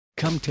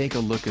Come take a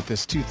look at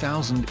this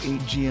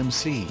 2008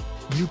 GMC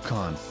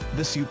Yukon.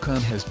 This Yukon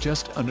has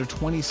just under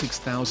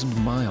 26,000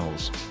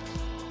 miles.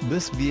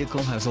 This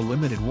vehicle has a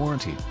limited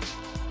warranty.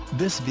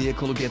 This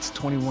vehicle gets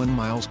 21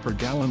 miles per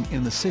gallon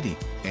in the city,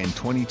 and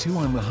 22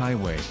 on the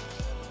highway.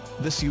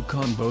 This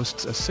Yukon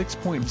boasts a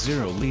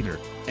 6.0-liter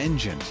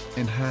engine,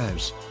 and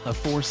has a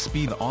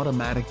 4-speed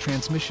automatic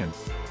transmission.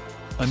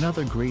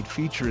 Another great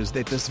feature is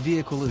that this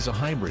vehicle is a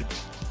hybrid.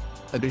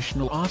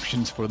 Additional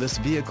options for this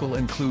vehicle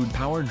include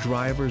power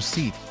driver's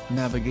seat,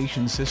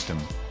 navigation system,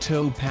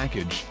 tow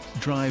package,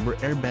 driver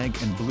airbag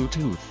and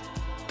Bluetooth.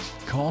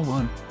 Call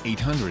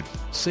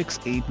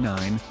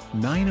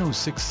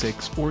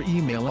 1-800-689-9066 or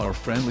email our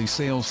friendly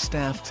sales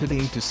staff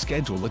today to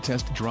schedule a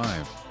test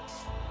drive.